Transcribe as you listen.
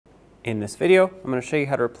In this video, I'm going to show you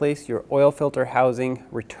how to replace your oil filter housing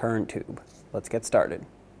return tube. Let's get started.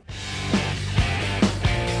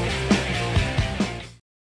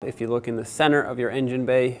 If you look in the center of your engine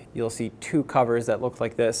bay, you'll see two covers that look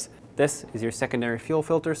like this. This is your secondary fuel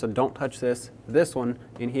filter, so don't touch this. This one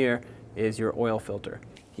in here is your oil filter.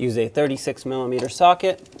 Use a 36mm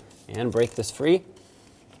socket and break this free.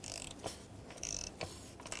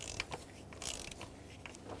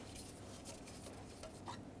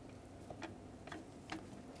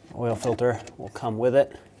 Oil filter will come with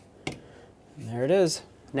it. And there it is.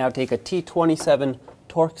 Now take a T27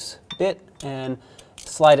 Torx bit and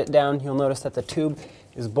slide it down. You'll notice that the tube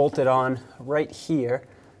is bolted on right here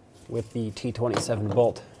with the T27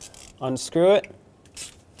 bolt. Unscrew it.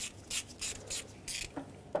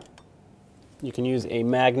 You can use a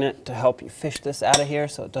magnet to help you fish this out of here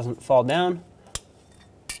so it doesn't fall down.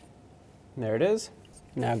 There it is.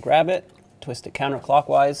 Now grab it, twist it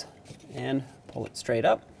counterclockwise, and pull it straight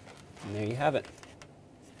up. And there you have it.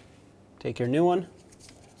 Take your new one,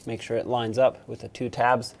 make sure it lines up with the two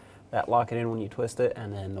tabs that lock it in when you twist it,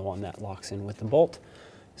 and then the one that locks in with the bolt.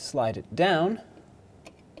 Slide it down,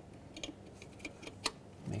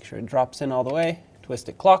 make sure it drops in all the way, twist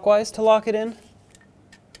it clockwise to lock it in.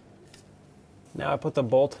 Now I put the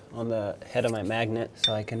bolt on the head of my magnet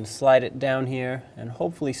so I can slide it down here and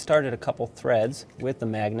hopefully start it a couple threads with the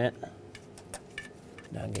magnet.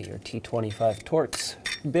 Now get your T25 Torx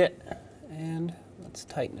bit and let's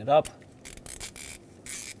tighten it up.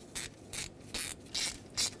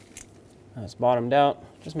 Now it's bottomed out.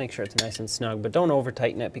 Just make sure it's nice and snug, but don't over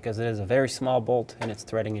tighten it because it is a very small bolt and it's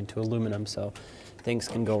threading into aluminum, so things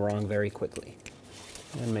can go wrong very quickly.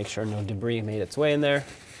 And make sure no debris made its way in there.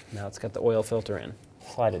 Now it's got the oil filter in.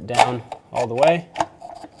 Slide it down all the way.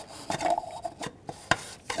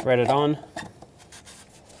 Thread it on.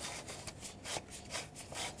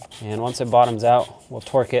 And once it bottoms out, we'll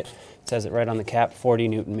torque it. It says it right on the cap, 40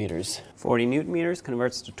 Newton meters. 40 Newton meters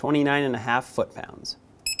converts to 29.5 foot-pounds.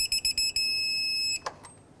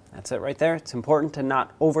 That's it right there. It's important to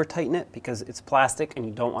not over tighten it because it's plastic and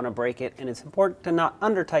you don't want to break it. And it's important to not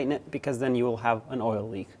under tighten it because then you will have an oil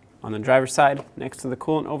leak. On the driver's side, next to the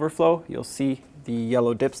coolant overflow, you'll see the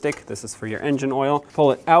yellow dipstick. This is for your engine oil.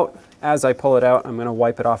 Pull it out. As I pull it out, I'm going to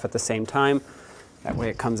wipe it off at the same time. That way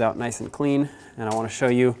it comes out nice and clean. And I want to show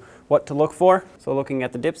you what to look for. So looking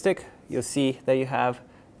at the dipstick, you'll see that you have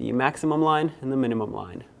the maximum line and the minimum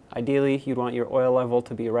line. Ideally, you'd want your oil level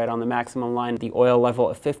to be right on the maximum line. The oil level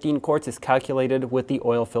of 15 quarts is calculated with the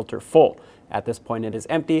oil filter full. At this point, it is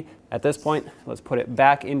empty. At this point, let's put it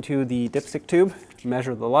back into the dipstick tube,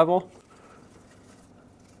 measure the level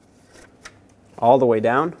all the way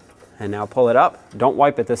down, and now pull it up. Don't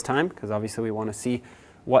wipe it this time, because obviously we want to see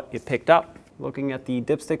what it picked up. Looking at the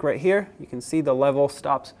dipstick right here, you can see the level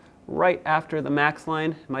stops right after the max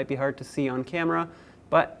line. It might be hard to see on camera,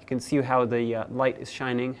 but you can see how the light is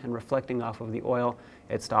shining and reflecting off of the oil.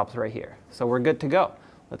 It stops right here. So we're good to go.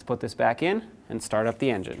 Let's put this back in and start up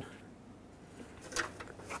the engine.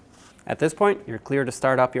 At this point, you're clear to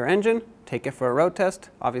start up your engine. Take it for a road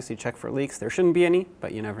test. Obviously check for leaks. There shouldn't be any,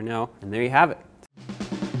 but you never know. And there you have it.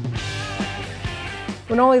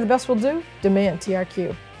 When only the best will do, demand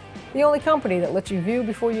TRQ. The only company that lets you view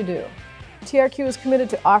before you do. TRQ is committed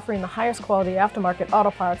to offering the highest quality aftermarket auto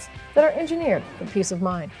parts that are engineered for peace of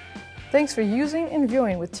mind. Thanks for using and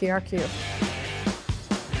viewing with TRQ.